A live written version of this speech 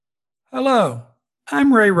Hello,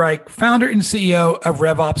 I'm Ray Reich, founder and CEO of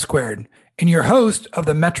RevOps Squared, and your host of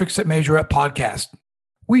the Metrics That Measure Up podcast.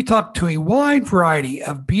 We talk to a wide variety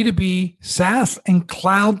of B2B, SaaS, and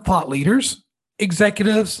cloud thought leaders,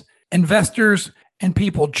 executives, investors, and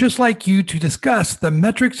people just like you to discuss the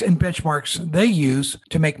metrics and benchmarks they use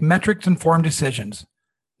to make metrics-informed decisions.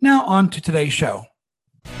 Now on to today's show.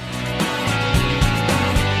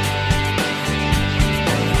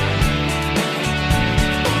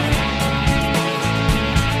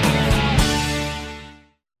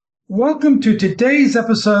 Welcome to today's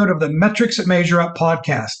episode of the Metrics That Measure Up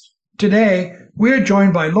podcast. Today, we are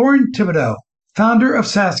joined by Lauren Thibodeau, founder of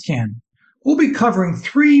SaaScan. We'll be covering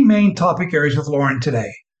three main topic areas with Lauren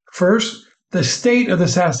today. First, the state of the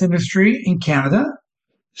SaaS industry in Canada.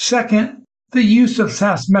 Second, the use of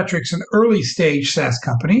SaaS metrics in early stage SaaS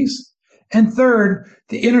companies. And third,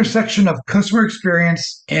 the intersection of customer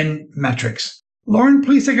experience and metrics. Lauren,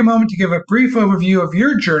 please take a moment to give a brief overview of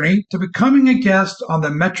your journey to becoming a guest on the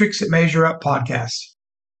Metrics That Measure Up podcast.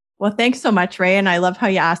 Well, thanks so much, Ray. And I love how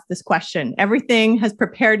you asked this question. Everything has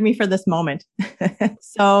prepared me for this moment.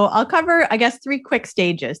 So I'll cover, three quick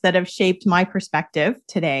stages that have shaped my perspective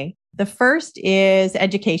today. The first is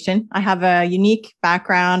education. I have a unique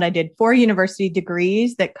background. I did 4 university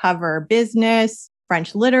degrees that cover business,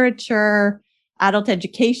 French literature, adult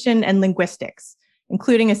education, and linguistics,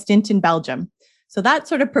 including a stint in Belgium. So that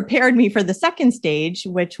sort of prepared me for the second stage,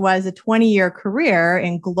 which was a 20-year career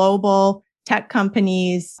in global tech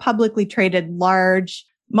companies, publicly traded large,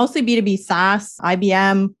 mostly B2B SaaS,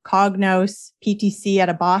 IBM, Cognos, PTC out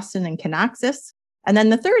of Boston, and Kinaxis. And then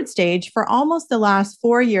the third stage, for almost the last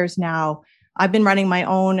 4 years now, I've been running my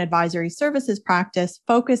own advisory services practice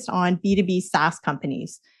focused on B2B SaaS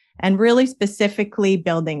companies and really specifically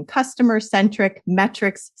building customer-centric,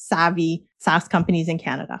 metrics-savvy SaaS companies in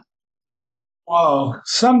Canada. Whoa,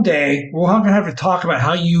 someday we're going to have to talk about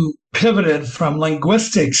how you pivoted from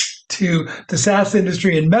linguistics to the SaaS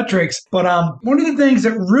industry and metrics. But one of the things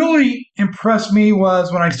that really impressed me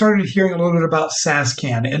was when I started hearing a little bit about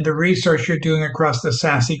SaaScan and the research you're doing across the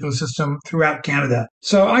SaaS ecosystem throughout Canada.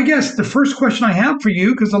 So I guess the first question I have for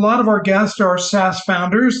you, because a lot of our guests are SaaS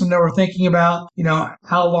founders and they were thinking about,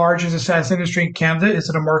 how large is the SaaS industry in Canada? Is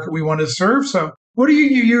it a market we want to serve? So what are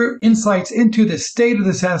your insights into the state of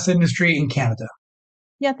the SaaS industry in Canada?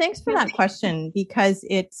 Yeah, thanks for that question, because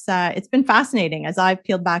it's been fascinating as I've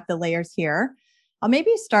peeled back the layers here. I'll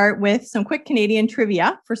maybe start with some quick Canadian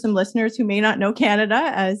trivia for some listeners who may not know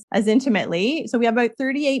Canada as intimately. So we have about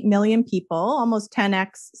 38 million people, almost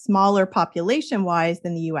 10x smaller population-wise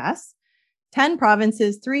than the US, 10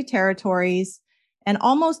 provinces, 3 territories, and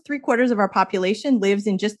almost 3/4 of our population lives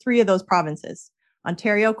in just 3 of those provinces: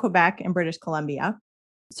 Ontario, Quebec, and British Columbia.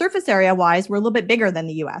 Surface area wise, we're a little bit bigger than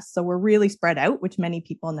the US, so we're really spread out, which many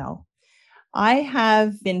people know. I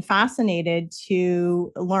have been fascinated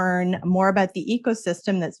to learn more about the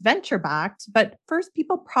ecosystem that's venture backed, but first,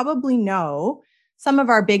 people probably know some of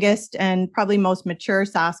our biggest and probably most mature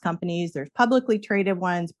SaaS companies. There's publicly traded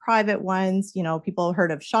ones, private ones. People have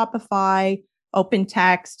heard of Shopify,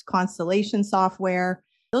 OpenText, Constellation Software.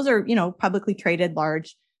 Those are, publicly traded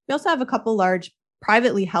large. We also have a couple large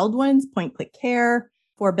privately held ones, Point Click Care,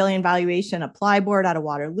 $4 billion valuation, Applyboard out of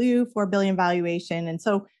Waterloo, $4 billion valuation. And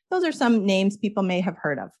so those are some names people may have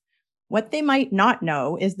heard of. What they might not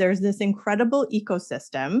know is there's this incredible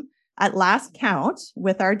ecosystem. At last count,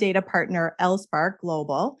 with our data partner, LSpark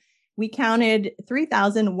Global, we counted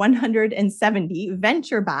 3,170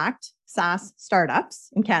 venture-backed SaaS startups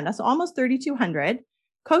in Canada, so almost 3,200,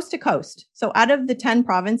 coast to coast. So out of the 10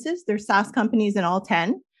 provinces, there's SaaS companies in all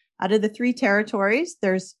 10. Out of the 3 territories,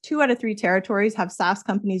 there's 2 out of 3 territories have SaaS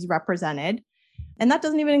companies represented. And that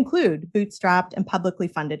doesn't even include bootstrapped and publicly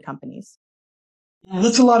funded companies.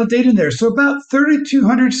 That's a lot of data in there. So about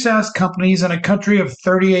 3,200 SaaS companies in a country of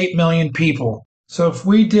 38 million people. So if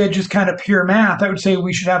we did just kind of pure math, I would say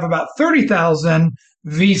we should have about 30,000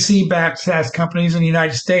 VC-backed SaaS companies in the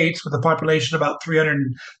United States with a population of about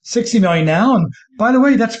 360 million now. And by the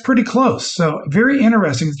way, that's pretty close. So very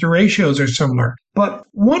interesting that the ratios are similar. But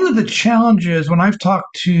one of the challenges when I've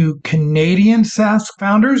talked to Canadian SaaS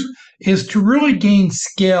founders is to really gain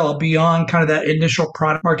scale beyond kind of that initial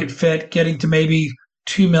product market fit, getting to maybe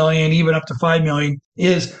 2 million, even up to 5 million,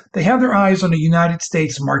 is they have their eyes on the United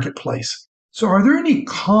States marketplace. So are there any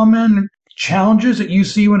common challenges that you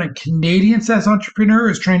see when a Canadian SaaS entrepreneur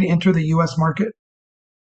is trying to enter the US market?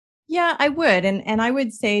 Yeah, I would. And I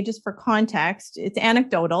would say, just for context, it's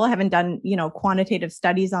anecdotal. I haven't done, quantitative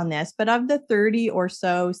studies on this, but of the 30 or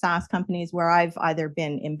so SaaS companies where I've either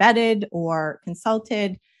been embedded or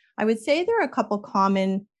consulted, I would say there are a couple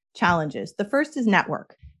common challenges. The first is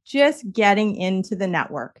network. just getting into the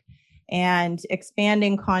network and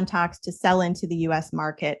expanding contacts to sell into the US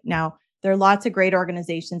market. Now, there are lots of great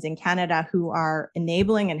organizations in Canada who are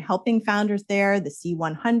enabling and helping founders there, the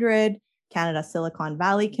C100, Canada Silicon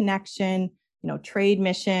Valley Connection, trade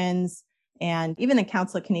missions, and even the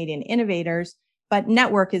Council of Canadian Innovators. But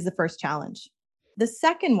network is the first challenge. The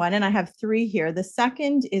second one, and I have three here, the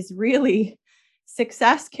second is really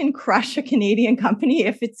success can crush a Canadian company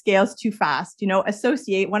if it scales too fast.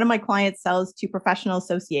 One of my clients sells to professional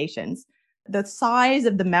associations. The size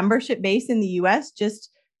of the membership base in the US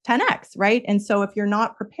just 10x, right? And so if you're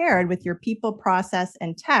not prepared with your people, process,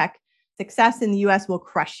 and tech, success in the US will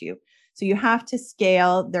crush you. So you have to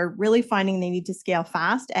scale. They're really finding they need to scale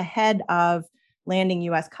fast ahead of landing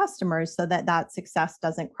US customers so that success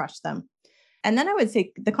doesn't crush them. And then I would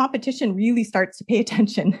say the competition really starts to pay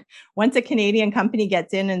attention. Once a Canadian company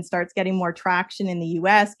gets in and starts getting more traction in the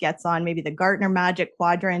US, gets on maybe the Gartner Magic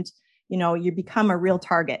Quadrant, you become a real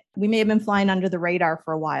target. We may have been flying under the radar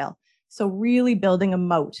for a while. So really building a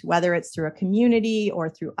moat, whether it's through a community or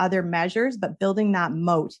through other measures, but building that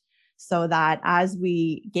moat so that as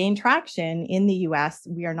we gain traction in the US,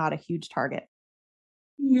 we are not a huge target.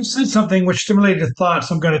 You said something which stimulated a thought,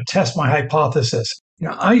 so I'm going to test my hypothesis.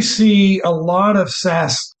 I see a lot of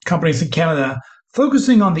SaaS companies in Canada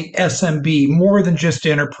focusing on the SMB more than just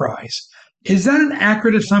enterprise. Is that an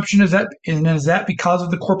accurate assumption? Is that because of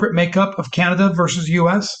the corporate makeup of Canada versus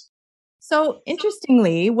US? So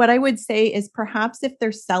interestingly, what I would say is perhaps if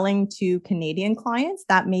they're selling to Canadian clients,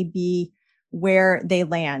 that may be where they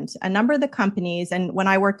land. A number of the companies, and when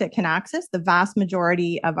I worked at Kinaxis, the vast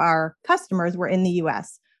majority of our customers were in the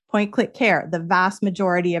US. Point Click Care, the vast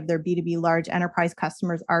majority of their B2B large enterprise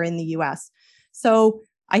customers are in the US. So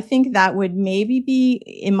I think that would maybe be,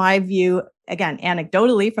 in my view, again,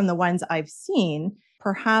 anecdotally from the ones I've seen,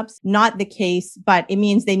 perhaps not the case, but it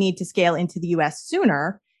means they need to scale into the US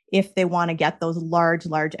sooner if they want to get those large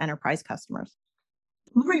enterprise customers.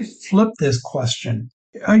 Let me flip this question.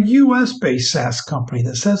 A US-based SaaS company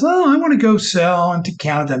that says, I want to go sell into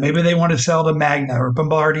Canada. Maybe they want to sell to Magna or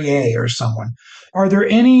Bombardier or someone. Are there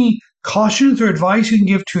any cautions or advice you can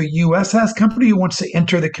give to a US SaaS company who wants to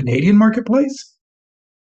enter the Canadian marketplace?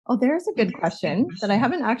 Oh, there's a good question that I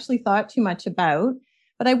haven't actually thought too much about.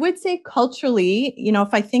 But I would say culturally,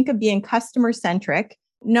 if I think of being customer-centric,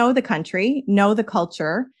 know the country, know the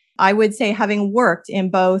culture. I would say having worked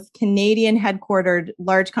in both Canadian headquartered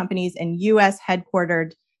large companies and US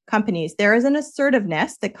headquartered companies, there is an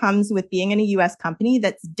assertiveness that comes with being in a US company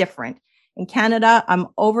that's different. In Canada, I'm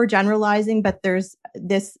overgeneralizing, but there's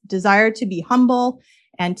this desire to be humble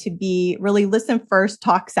and to be really listen first,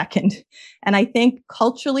 talk second. And I think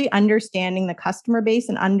culturally understanding the customer base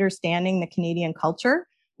and understanding the Canadian culture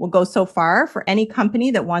will go so far for any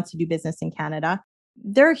company that wants to do business in Canada.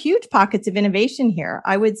 There are huge pockets of innovation here.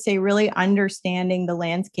 I would say really understanding the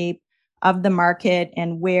landscape of the market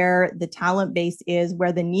and where the talent base is,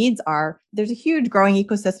 where the needs are. There's a huge growing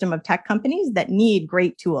ecosystem of tech companies that need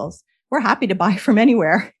great tools. We're happy to buy from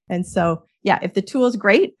anywhere. And so, if the tool is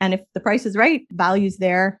great and if the price is right, value's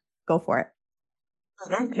there, go for it.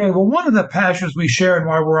 Okay. Well, one of the passions we share and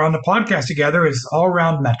why we're on the podcast together is all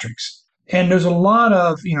around metrics. And there's a lot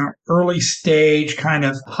of, early stage kind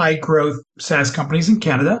of high growth SaaS companies in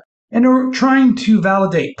Canada, and they're trying to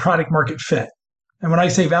validate product market fit. And when I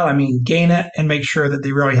say validate, I mean gain it and make sure that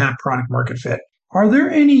they really have product market fit. Are there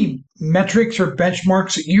any metrics or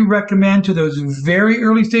benchmarks that you recommend to those very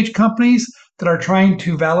early stage companies that are trying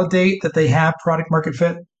to validate that they have product market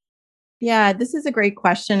fit? Yeah, this is a great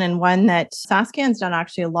question, and one that SaaScan's done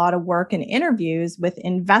actually a lot of work and interviews with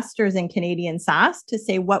investors in Canadian SaaS to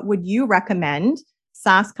say, what would you recommend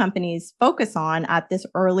SaaS companies focus on at this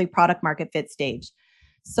early product market fit stage?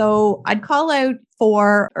 So I'd call out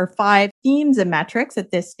 4 or 5 themes and metrics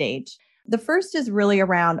at this stage. The first is really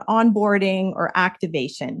around onboarding or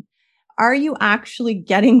activation. Are you actually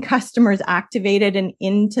getting customers activated and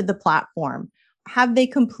into the platform? Have they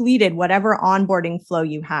completed whatever onboarding flow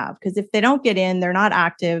you have? Because if they don't get in, they're not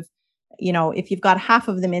active. If you've got half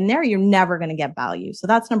of them in there, you're never going to get value. So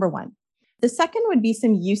that's number 1. The second would be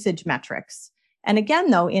some usage metrics. And again,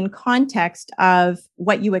 though, in context of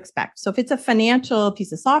what you expect. So if it's a financial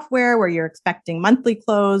piece of software where you're expecting monthly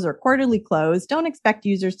close or quarterly close, don't expect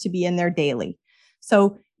users to be in there daily.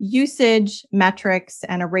 So usage metrics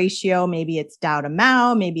and a ratio, maybe it's DAU to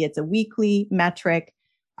MAU, maybe it's a weekly metric.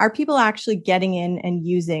 Are people actually getting in and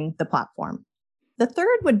using the platform? The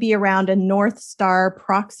third would be around a North Star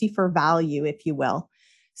proxy for value, if you will.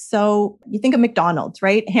 So you think of McDonald's,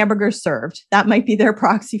 right? Hamburgers served. That might be their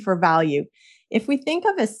proxy for value. If we think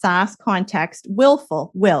of a SaaS context,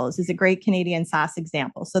 Willful Wills is a great Canadian SaaS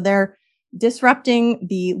example. So they're disrupting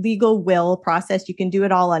the legal will process. You can do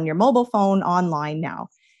it all on your mobile phone online now.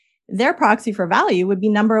 Their proxy for value would be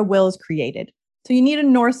number of wills created. So you need a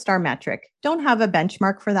North Star metric. Don't have a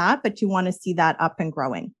benchmark for that, but you want to see that up and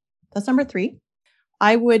growing. That's number 3.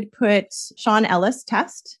 I would put Sean Ellis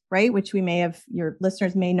test, right? Which your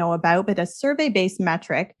listeners may know about, but a survey-based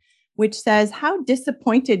metric, which says, how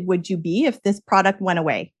disappointed would you be if this product went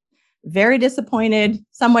away? Very disappointed,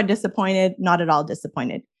 somewhat disappointed, not at all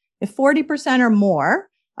disappointed. If 40% or more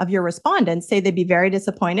of your respondents say they'd be very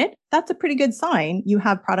disappointed, that's a pretty good sign you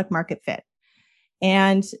have product market fit.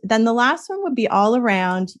 And then the last one would be all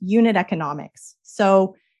around unit economics.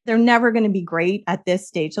 So they're never going to be great at this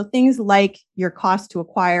stage. So things like your cost to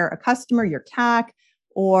acquire a customer, your CAC,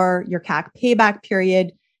 or your CAC payback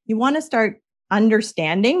period, you want to start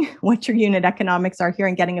understanding what your unit economics are here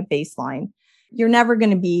and getting a baseline. You're never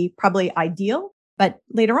going to be probably ideal, but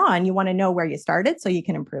later on, you want to know where you started so you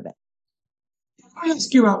can improve it. I'll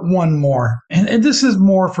ask you about one more. And this is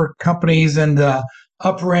more for companies in the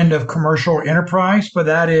upper end of commercial enterprise, but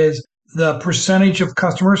that is the percentage of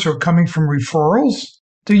customers who are coming from referrals.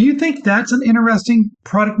 Do you think that's an interesting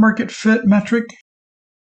product market fit metric?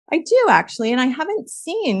 I do actually. And I haven't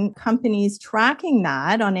seen companies tracking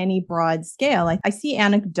that on any broad scale. I see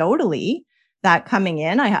anecdotally that coming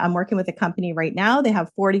in. I'm working with a company right now. They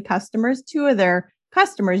have 40 customers. 2 of their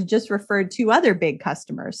customers just referred 2 other big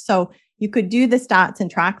customers. So you could do the stats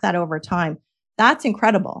and track that over time. That's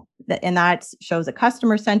incredible. And that shows a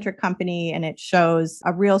customer-centric company, and it shows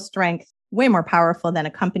a real strength, way more powerful than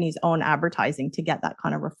a company's own advertising to get that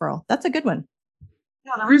kind of referral. That's a good one.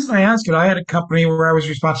 Yeah, the reason I ask it, I had a company where I was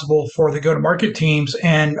responsible for the go-to-market teams,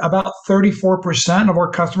 and about 34% of our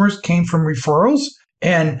customers came from referrals.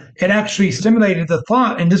 And it actually stimulated the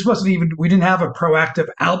thought, and this wasn't even, we didn't have a proactive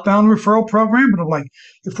outbound referral program, but I'm like,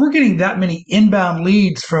 if we're getting that many inbound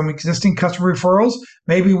leads from existing customer referrals,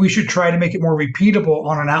 maybe we should try to make it more repeatable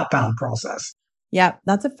on an outbound process. Yeah,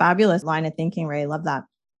 that's a fabulous line of thinking, Ray. Love that.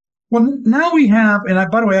 Well, now we have, and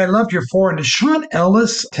by the way, I loved your 4, and the Sean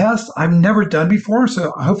Ellis test I've never done before. So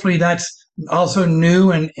hopefully that's also new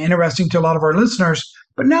and interesting to a lot of our listeners.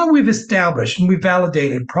 But now we've established and we've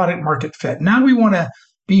validated product market fit. Now we want to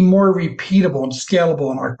be more repeatable and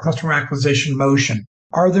scalable in our customer acquisition motion.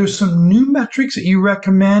 Are there some new metrics that you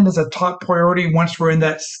recommend as a top priority once we're in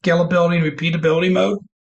that scalability and repeatability mode?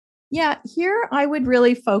 Yeah, here I would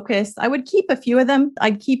really focus. I would keep a few of them.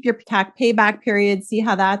 I'd keep your CAC payback period, see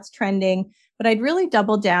how that's trending, but I'd really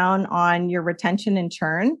double down on your retention and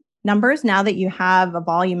churn numbers now that you have a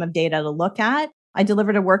volume of data to look at. I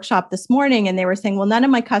delivered a workshop this morning and they were saying, well, none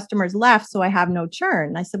of my customers left, so I have no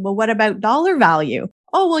churn. I said, well, what about dollar value?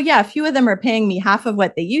 Oh, well, yeah, a few of them are paying me half of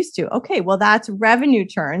what they used to. Okay, well, that's revenue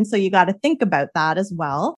churn. So you got to think about that as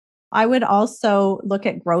well. I would also look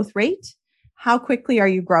at growth rate. How quickly are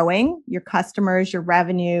you growing your customers, your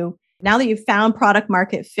revenue? Now that you've found product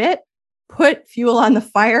market fit, put fuel on the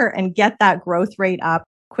fire and get that growth rate up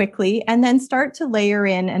quickly, and then start to layer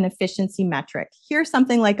in an efficiency metric. Here's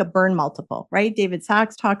something like a burn multiple, right? David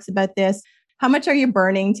Sachs talks about this. How much are you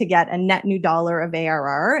burning to get a net new dollar of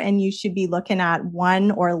ARR? And you should be looking at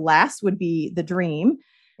 1 or less would be the dream.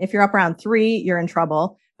 If you're up around 3, you're in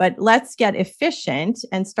trouble. But let's get efficient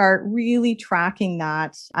and start really tracking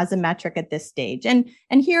that as a metric at this stage. And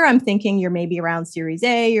here I'm thinking you're maybe around Series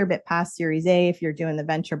A, you're a bit past Series A if you're doing the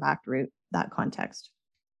venture-backed route, that context.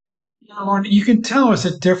 Lauren, you can tell it's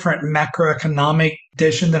a different macroeconomic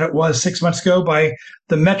condition than it was 6 months ago by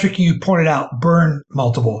the metric you pointed out, burn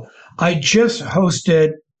multiple. I just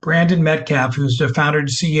hosted Brandon Metcalf, who's the founder and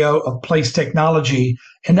CEO of Place Technology,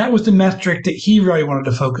 and that was the metric that he really wanted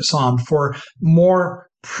to focus on for more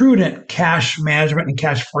prudent cash management and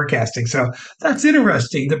cash forecasting. So that's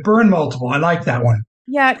interesting. The burn multiple. I like that one.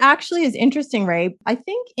 Yeah, it actually is interesting, Ray. I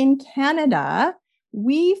think in Canada,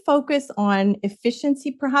 we focus on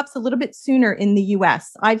efficiency perhaps a little bit sooner in the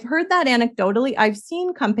US. I've heard that anecdotally. I've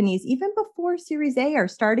seen companies even before Series A are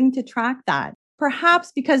starting to track that.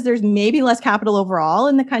 Perhaps because there's maybe less capital overall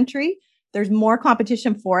in the country. There's more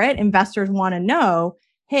competition for it. Investors want to know,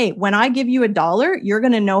 hey, when I give you $1, you're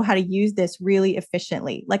going to know how to use this really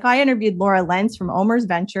efficiently. Like I interviewed Laura Lentz from Omer's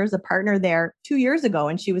Ventures, a partner there 2 years ago,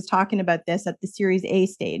 and she was talking about this at the Series A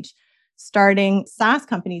stage, starting SaaS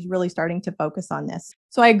companies really starting to focus on this.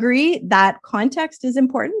 So I agree that context is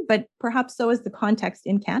important, but perhaps so is the context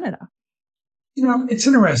in Canada. You know, it's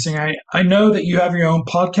interesting. I know that you have your own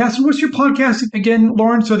podcast. And what's your podcast again,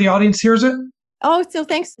 Lauren, so the audience hears it? Oh, so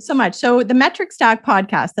thanks so much. So the Metric Stack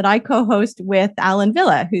podcast that I co-host with Alan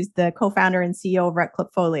Villa, who's the co-founder and CEO over at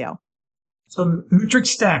Clipfolio. So Metric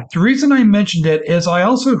Stack, the reason I mentioned it is I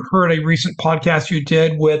also heard a recent podcast you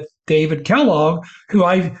did with David Kellogg, who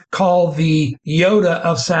I call the Yoda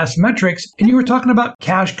of SaaS metrics, and you were talking about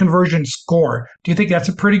cash conversion score. Do you think that's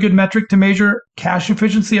a pretty good metric to measure cash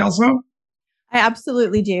efficiency also? I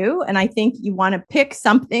absolutely do. And I think you want to pick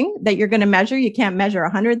something that you're going to measure. You can't measure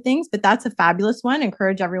 100 things, but that's a fabulous one.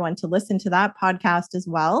 Encourage everyone to listen to that podcast as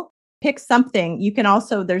well. Pick something. You can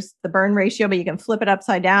also, there's the burn ratio, but you can flip it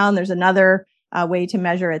upside down. There's another way to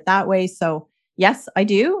measure it that way. So yes, I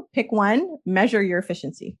do. Pick one, measure your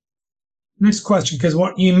efficiency. Next question, because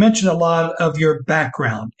you mentioned a lot of your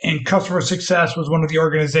background, and customer success was one of the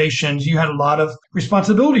organizations you had a lot of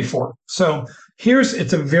responsibility for. So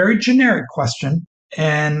it's a very generic question,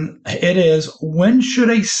 and it is, when should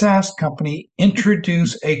a SaaS company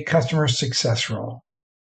introduce a customer success role?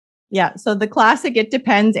 Yeah. So the classic "it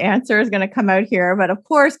depends" answer is going to come out here. But of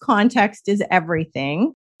course, context is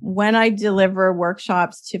everything. When I deliver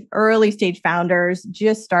workshops to early stage founders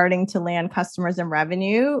just starting to land customers and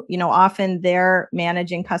revenue, often they're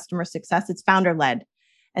managing customer success. It's founder led.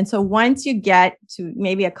 And so once you get to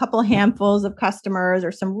maybe a couple handfuls of customers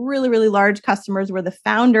or some really, really large customers where the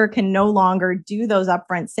founder can no longer do those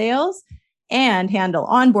upfront sales and handle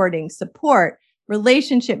onboarding, support,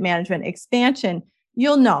 relationship management, expansion,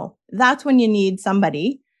 you'll know that's when you need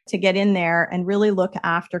somebody to get in there and really look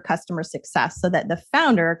after customer success so that the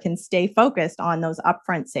founder can stay focused on those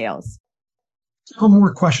upfront sales. A couple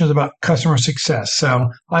more questions about customer success. So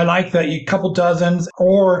I like that you couple dozens,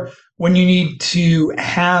 or when you need to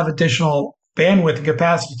have additional bandwidth and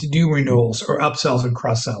capacity to do renewals or upsells and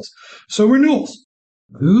cross sells. So renewals,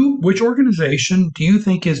 which organization do you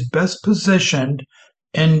think is best positioned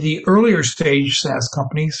in the earlier stage SaaS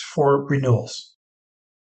companies for renewals?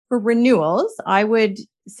 For renewals, I would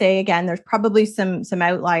say, again, there's probably some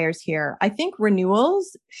outliers here. I think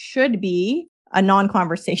renewals should be a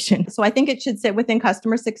non-conversation. So I think it should sit within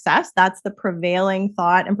customer success. That's the prevailing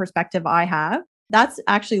thought and perspective I have. That's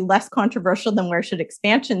actually less controversial than where should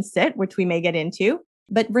expansion sit, which we may get into.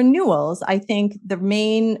 But renewals, I think the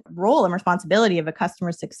main role and responsibility of a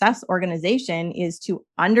customer success organization is to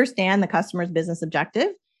understand the customer's business objective,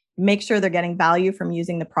 make sure they're getting value from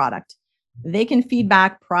using the product. They can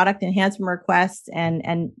feedback product enhancement requests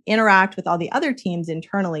and interact with all the other teams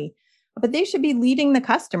internally, but they should be leading the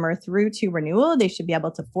customer through to renewal. They should be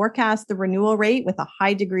able to forecast the renewal rate with a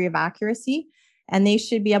high degree of accuracy, and they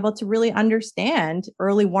should be able to really understand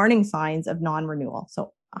early warning signs of non-renewal.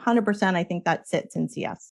 So 100%, I think that sits in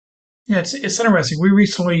CS. Yeah, it's interesting. We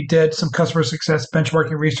recently did some customer success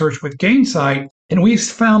benchmarking research with Gainsight, and we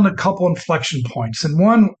found a couple inflection points, and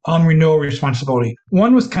one on renewal responsibility.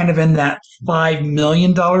 One was kind of in that $5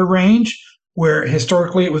 million range, where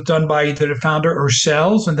historically it was done by either the founder or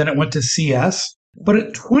sales, and then it went to CS. But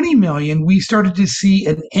at 20 million, we started to see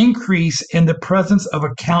an increase in the presence of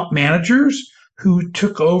account managers who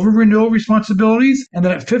took over renewal responsibilities. And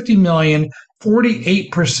then at 50 million,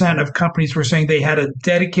 48% of companies were saying they had a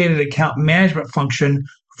dedicated account management function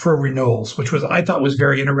for renewals, which I thought was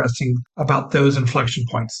very interesting about those inflection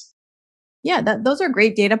points. Yeah, those are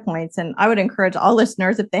great data points. And I would encourage all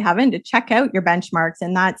listeners, if they haven't, to check out your benchmarks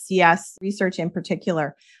and that CS research in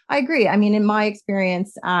particular. I agree. I mean, in my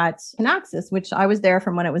experience at Kinaxis, which I was there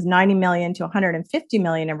from when it was 90 million to 150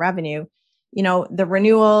 million in revenue, the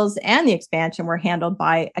renewals and the expansion were handled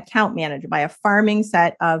by account manager, by a farming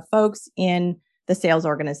set of folks in the sales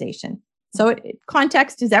organization. So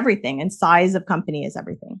context is everything and size of company is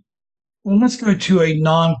everything. Well, let's go to a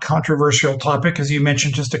non-controversial topic, as you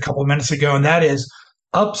mentioned just a couple of minutes ago, and that is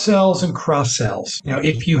upsells and cross-sells.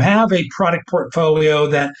 If you have a product portfolio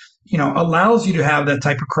that, allows you to have that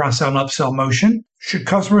type of cross-sell and upsell motion, should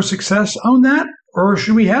customer success own that? Or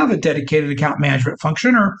should we have a dedicated account management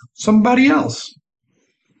function or somebody else?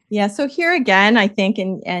 Yeah. So here again, I think,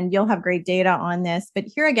 and you'll have great data on this, but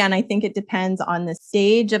here again, I think it depends on the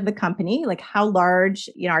stage of the company, like how large,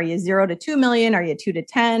 are you 0 to 2 million? Are you 2 to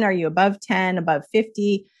 10? Are you above 10, above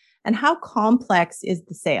 50? And how complex is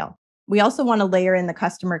the sale? We also want to layer in the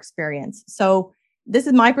customer experience. So this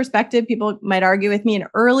is my perspective. People might argue with me in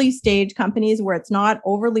early stage companies where it's not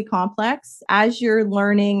overly complex. As you're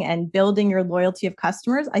learning and building your loyalty of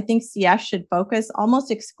customers, I think CS should focus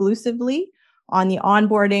almost exclusively on the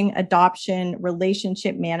onboarding, adoption,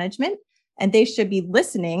 relationship management, and they should be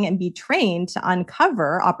listening and be trained to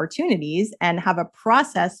uncover opportunities and have a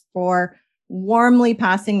process for warmly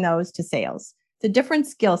passing those to sales. It's a different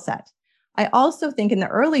skill set. I also think in the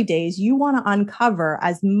early days, you want to uncover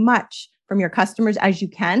as much from your customers as you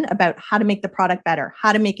can about how to make the product better,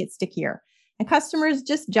 how to make it stickier. And customers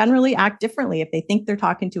just generally act differently if they think they're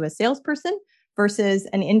talking to a salesperson versus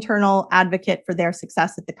an internal advocate for their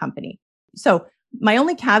success at the company. So my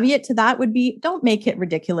only caveat to that would be don't make it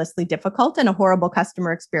ridiculously difficult and a horrible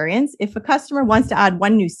customer experience. If a customer wants to add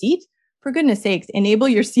one new seat, for goodness sakes, enable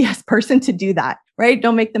your CS person to do that, right?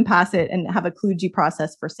 Don't make them pass it and have a kludgy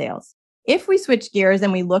process for sales. If we switch gears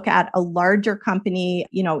and we look at a larger company,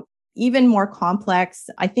 even more complex,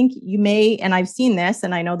 I think you may, and I've seen this,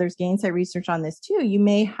 and I know there's Gainsight research on this too, you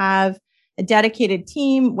may have a dedicated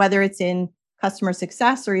team, whether it's in customer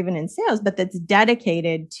success or even in sales, but that's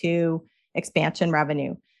dedicated to expansion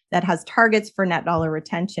revenue, that has targets for net dollar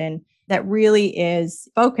retention, that really is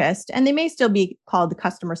focused. And they may still be called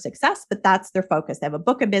customer success, but that's their focus. They have a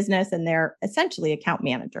book of business and they're essentially account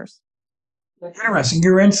managers. Interesting.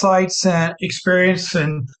 Your insights and experience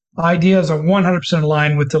and ideas are 100%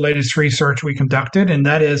 aligned with the latest research we conducted. And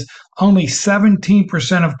that is only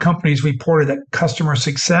 17% of companies reported that customer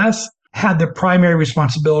success had the primary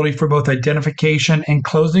responsibility for both identification and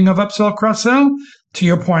closing of upsell, cross-sell. To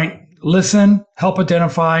your point, listen, help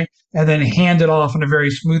identify, and then hand it off in a very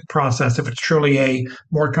smooth process if it's truly a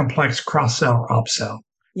more complex cross-sell or upsell.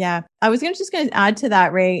 Yeah, I was just going to add to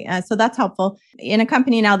that, Ray. So that's helpful. In a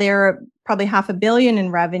company now, they're probably $500 million in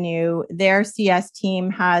revenue. Their CS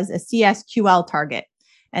team has a CSQL target.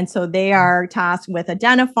 And so they are tasked with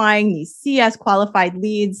identifying these CS qualified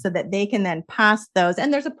leads so that they can then pass those.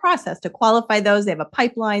 And there's a process to qualify those. They have a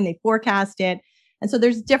pipeline, they forecast it. And so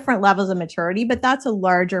there's different levels of maturity, but that's a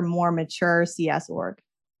larger, more mature CS org.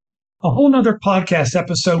 A whole nother podcast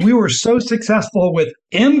episode. We were so successful with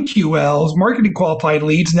MQLs, marketing qualified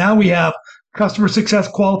leads. Now we have customer success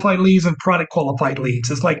qualified leads and product qualified leads.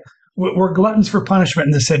 It's like we're gluttons for punishment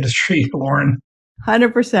in this industry, Lauren.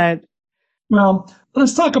 100%. Well,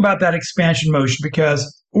 let's talk about that expansion motion,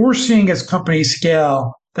 because we're seeing as companies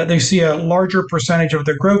scale that they see a larger percentage of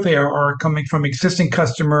their growth ARR coming from existing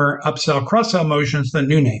customer upsell, cross-sell motions than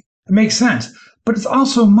new name. It makes sense, but it's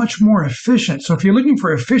also much more efficient. So if you're looking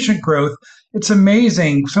for efficient growth, it's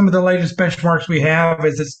amazing. Some of the latest benchmarks we have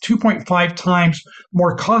is it's 2.5 times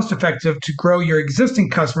more cost effective to grow your existing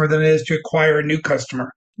customer than it is to acquire a new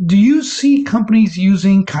customer. Do you see companies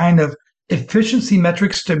using kind of efficiency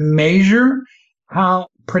metrics to measure how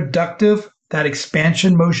productive that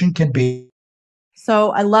expansion motion can be?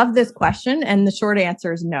 So I love this question. And the short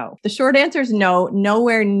answer is no. The short answer is no,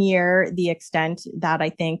 nowhere near the extent that I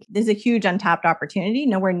think there's a huge untapped opportunity,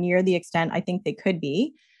 nowhere near the extent I think they could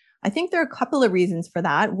be. I think there are a couple of reasons for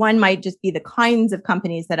that. One might just be the kinds of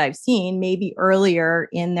companies that I've seen maybe earlier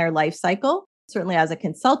in their life cycle. Certainly as a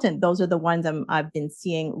consultant, those are the ones I've been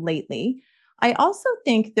seeing lately. I also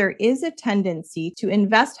think there is a tendency to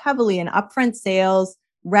invest heavily in upfront sales,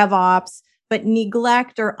 RevOps, but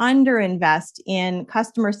neglect or underinvest in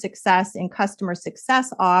customer success and customer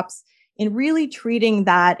success ops, in really treating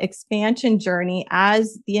that expansion journey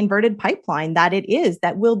as the inverted pipeline that it is,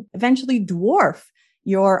 that will eventually dwarf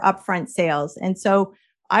your upfront sales. And so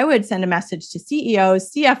I would send a message to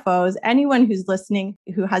CEOs, CFOs, anyone who's listening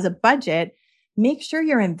who has a budget, make sure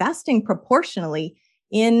you're investing proportionally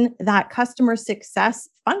in that customer success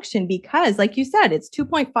function, because like you said, it's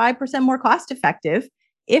 2.5% more cost effective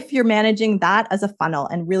if you're managing that as a funnel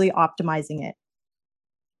and really optimizing it.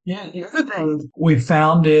 Yeah, the other thing we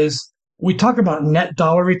found is we talk about net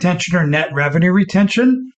dollar retention or net revenue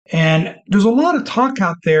retention, and there's a lot of talk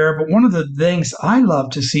out there, but one of the things I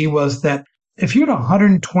love to see was that if you had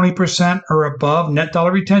 120% or above net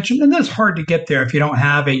dollar retention, and that's hard to get there if you don't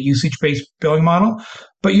have a usage-based billing model,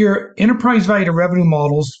 but your enterprise value to revenue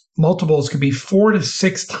multiples could be 4 to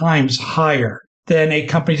 6 times higher than a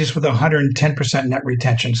company just with 110% net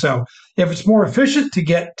retention. So if it's more efficient to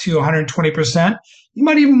get to 120%, you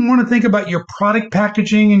might even want to think about your product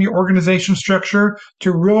packaging and your organization structure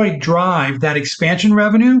to really drive that expansion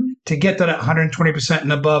revenue to get that 120%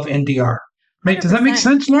 and above NDR. Does that make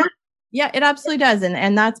sense, Lauren? Yeah, it absolutely does.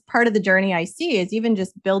 And that's part of the journey I see is even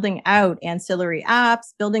just building out ancillary apps,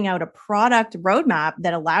 building out a product roadmap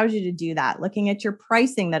that allows you to do that, looking at your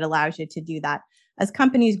pricing that allows you to do that. As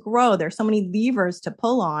companies grow, there's so many levers to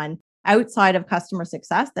pull on outside of customer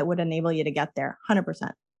success that would enable you to get there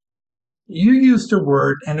 100%. You used a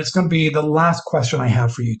word, and it's going to be the last question I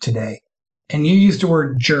have for you today. And you used the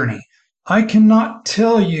word journey. I cannot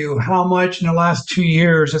tell you how much in the last 2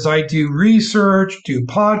 years, as I do research, do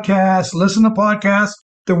podcasts, listen to podcasts,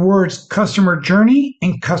 the words customer journey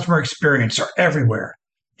and customer experience are everywhere.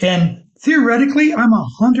 And theoretically, I'm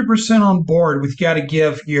 100% on board with you got to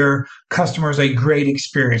give your customers a great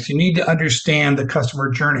experience. You need to understand the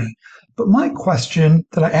customer journey. But my question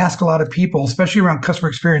that I ask a lot of people, especially around customer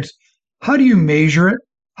experience, how do you measure it?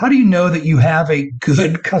 How do you know that you have a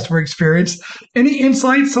good customer experience? Any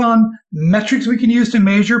insights on metrics we can use to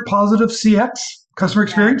measure positive CX, customer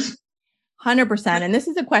experience? 100%. And this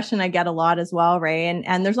is a question I get a lot as well, Ray.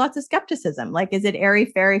 And there's lots of skepticism. Like, is it airy,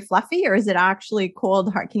 fairy, fluffy, or is it actually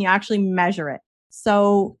cold, hard? Can you actually measure it?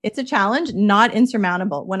 So it's a challenge, not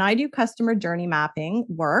insurmountable. When I do customer journey mapping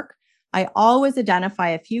work, I always identify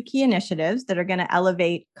a few key initiatives that are going to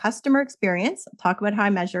elevate customer experience. I'll talk about how I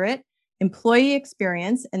measure it, employee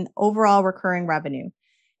experience, and overall recurring revenue.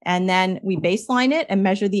 And then we baseline it and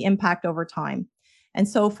measure the impact over time. And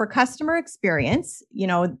so for customer experience, you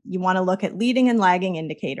want to look at leading and lagging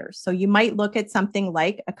indicators. So you might look at something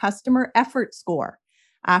like a customer effort score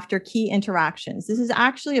after key interactions. This is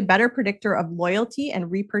actually a better predictor of loyalty and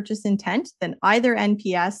repurchase intent than either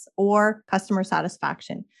NPS or customer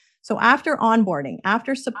satisfaction. So after onboarding,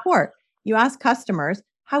 after support, you ask customers,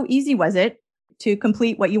 how easy was it to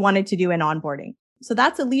complete what you wanted to do in onboarding? So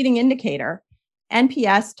that's a leading indicator.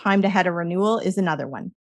 NPS, time to head a renewal, is another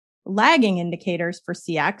one. Lagging indicators for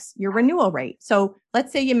CX, your renewal rate. So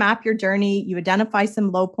let's say you map your journey, you identify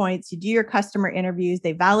some low points, you do your customer interviews,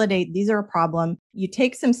 they validate these are a problem. You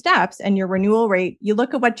take some steps and your renewal rate, you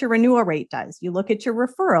look at what your renewal rate does. You look at your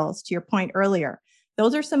referrals, to your point earlier.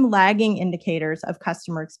 Those are some lagging indicators of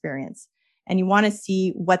customer experience. And you want to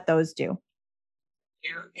see what those do.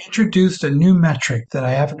 You introduced a new metric that I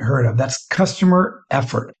haven't heard of. That's customer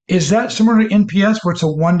effort. Is that similar to NPS where it's a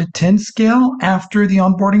 1 to 10 scale after the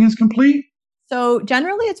onboarding is complete? So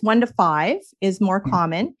generally it's 1 to 5 is more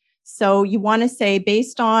common. So you want to say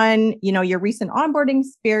based on, your recent onboarding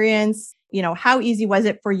experience, how easy was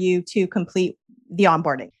it for you to complete the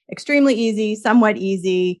onboarding? Extremely easy, somewhat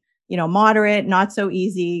easy, moderate, not so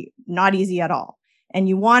easy, not easy at all. And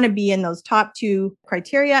you want to be in those top 2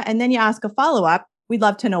 criteria. And then you ask a follow-up. We'd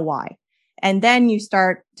love to know why. And then you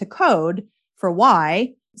start to code for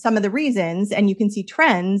why, some of the reasons, and you can see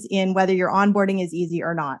trends in whether your onboarding is easy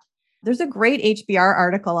or not. There's a great HBR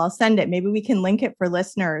article. I'll send it. Maybe we can link it for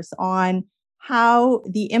listeners on how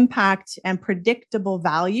the impact and predictable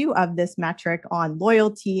value of this metric on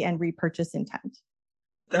loyalty and repurchase intent.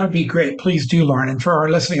 That would be great. Please do, Lauren. And for our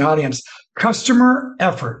listening audience, customer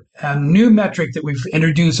effort, a new metric that we've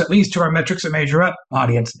introduced, at least to our Metrics That Measure Up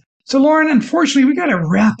audience. So, Lauren, unfortunately, we got to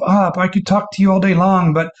wrap up. I could talk to you all day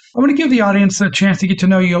long, but I want to give the audience a chance to get to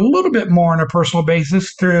know you a little bit more on a personal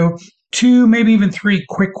basis through 2, maybe even 3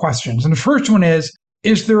 quick questions. And the first one is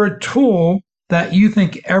there a tool that you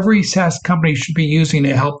think every SaaS company should be using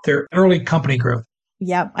to help their early company growth?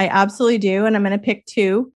 Yep, I absolutely do. And I'm going to pick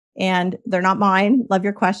 2. And they're not mine. Love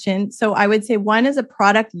your question. So I would say one is a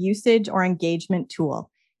product usage or engagement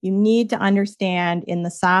tool. You need to understand in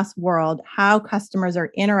the SaaS world how customers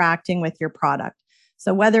are interacting with your product.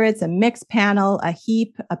 So whether it's a Mixpanel, a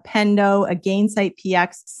Heap, a Pendo, a Gainsight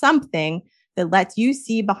PX, something that lets you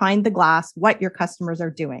see behind the glass what your customers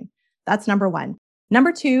are doing. That's number 1.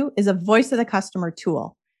 Number 2 is a voice of the customer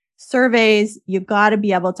tool. Surveys, you've got to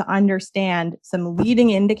be able to understand some leading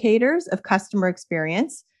indicators of customer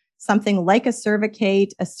experience. Something like a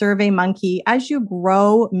Cervicate, a SurveyMonkey. As you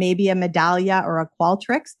grow, maybe a Medallia or a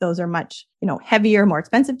Qualtrics, those are much, heavier, more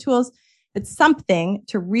expensive tools. It's something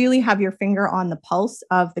to really have your finger on the pulse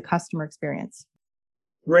of the customer experience.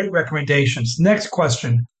 Great recommendations. Next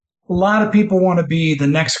question. A lot of people want to be the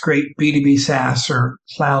next great B2B SaaS or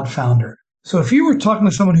cloud founder. So if you were talking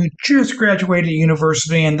to someone who just graduated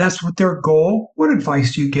university and that's what their goal, what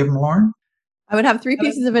advice do you give them, Lauren? I would have 3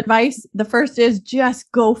 pieces of advice. The first is just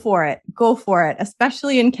go for it. Go for it.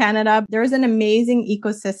 Especially in Canada, there is an amazing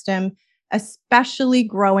ecosystem, especially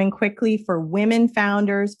growing quickly for women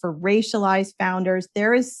founders, for racialized founders.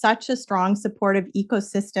 There is such a strong supportive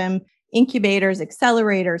ecosystem, incubators,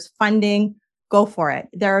 accelerators, funding. Go for it.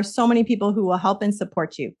 There are so many people who will help and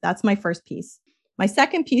support you. That's my first piece. My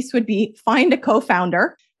second piece would be find a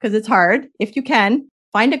co-founder because it's hard. If you can,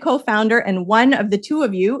 find a co-founder and one of the 2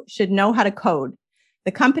 of you should know how to code.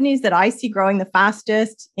 The companies that I see growing the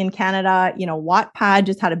fastest in Canada, Wattpad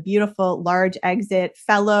just had a beautiful large exit,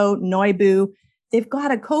 Fellow, Noibu, they've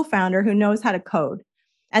got a co-founder who knows how to code.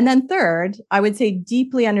 And then third, I would say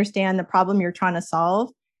deeply understand the problem you're trying to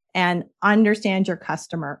solve and understand your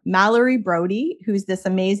customer. Mallory Brody, who's this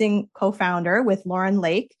amazing co-founder with Lauren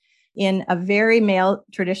Lake in a very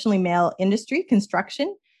traditionally male industry,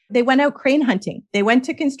 construction. They went out crane hunting. They went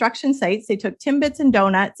to construction sites. They took Timbits and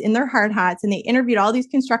donuts in their hard hats and they interviewed all these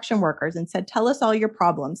construction workers and said, tell us all your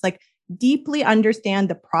problems. Like deeply understand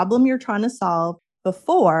the problem you're trying to solve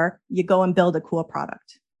before you go and build a cool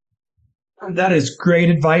product. That is great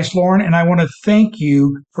advice, Lauren. And I want to thank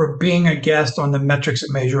you for being a guest on the Metrics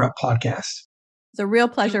That Measure Up podcast. It's a real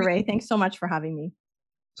pleasure, Ray. Thanks so much for having me.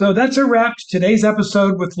 So that's a wrap to today's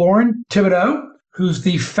episode with Lauren Thibodeau, who's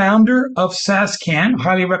the founder of SaaScan.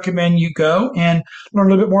 Highly recommend you go and learn a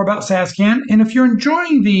little bit more about SaaScan. And if you're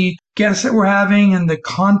enjoying the guests that we're having and the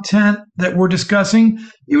content that we're discussing,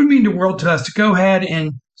 it would mean the world to us to go ahead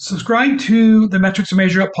and subscribe to the Metrics to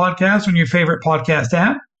Measure Up podcast on your favorite podcast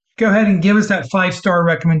app. Go ahead and give us that 5-star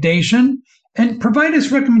recommendation and provide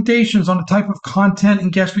us recommendations on the type of content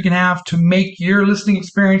and guests we can have to make your listening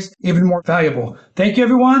experience even more valuable. Thank you,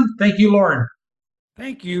 everyone. Thank you, Lauren.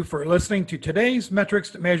 Thank you for listening to today's Metrics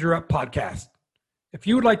to Measure Up podcast. If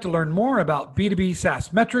you would like to learn more about B2B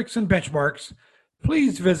SaaS metrics and benchmarks,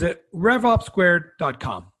 please visit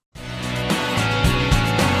RevOpSquared.com.